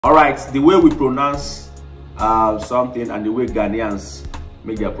All right, the way we pronounce something and the way Ghanaians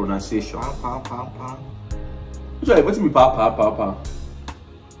make their pronunciation. What's me pa?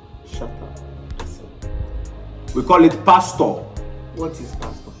 Shut up. Listen. We call it pastor. What is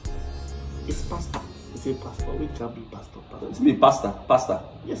pastor? It's pasta. It's a pastor. We can be pastor. It's me pasta. Pasta.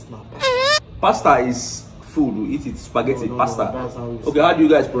 Yes, no, pasta. Pasta is food. We eat it. Spaghetti. No, pasta. that's how Okay, how do you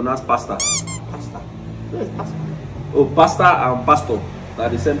guys pronounce pasta? Pasta. Yes, pasta. Oh, pasta and pastor are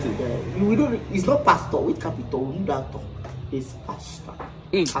the same thing. Yeah, we don't. It's not pastor with capital. We don't talk. It's pasta.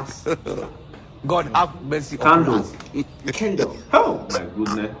 Pasta. God have mercy Candle. on us. Candle. Oh my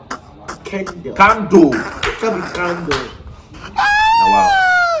goodness. Candle. Candle. It can be candle. Now, wow.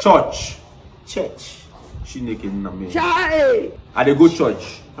 Church. Church. Chineke Nname. I dey go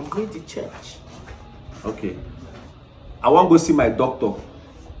church. I'm going to church. Okay. I want to go see my doctor.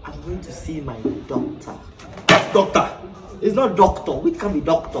 I'm going to see my doctor. Doctor. It's not doctor. Which can be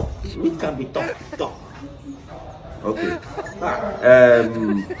doctor? Which can be doctor? Okay.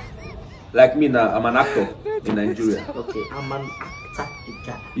 Like me now, I'm an actor in Nigeria. Okay, I'm an actor in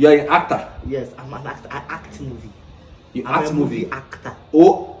Ghana. You're an actor. Yes, I'm an actor. I act movie. You I'm act a movie. actor.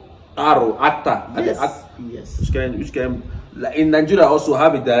 Oh, Aro, actor. Yes. Yes. Which can like in Nigeria also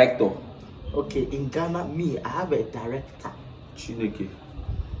have a director. Okay, in Ghana, me, I have a director. Chineke.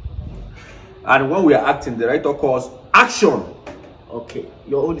 And when we are acting, the director calls action. Okay,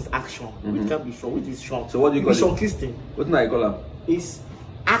 your own is action. Which can be Sean. Which is Sean? So what do you call it? Sean Christian. What do I call him? It's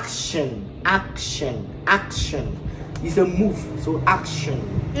action. Action. Action. It's a move. So action.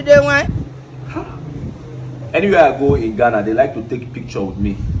 You don't want? Anywhere I go in Ghana, they like to take a picture with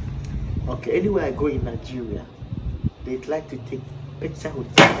me. Okay, anywhere I go in Nigeria, they'd like to take picture with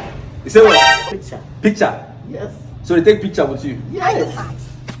you. You say what? Picture. Picture. Yes. So they take picture with you. Yes.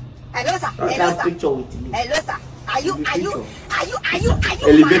 Hello, sir. They Hello, take sir. picture with me. Hello, sir. Are you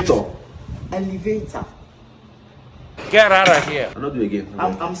Elevator. Elevator. Get out of here. I'm not doing it again.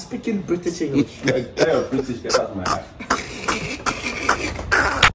 I'm speaking British English. British, get out of my life.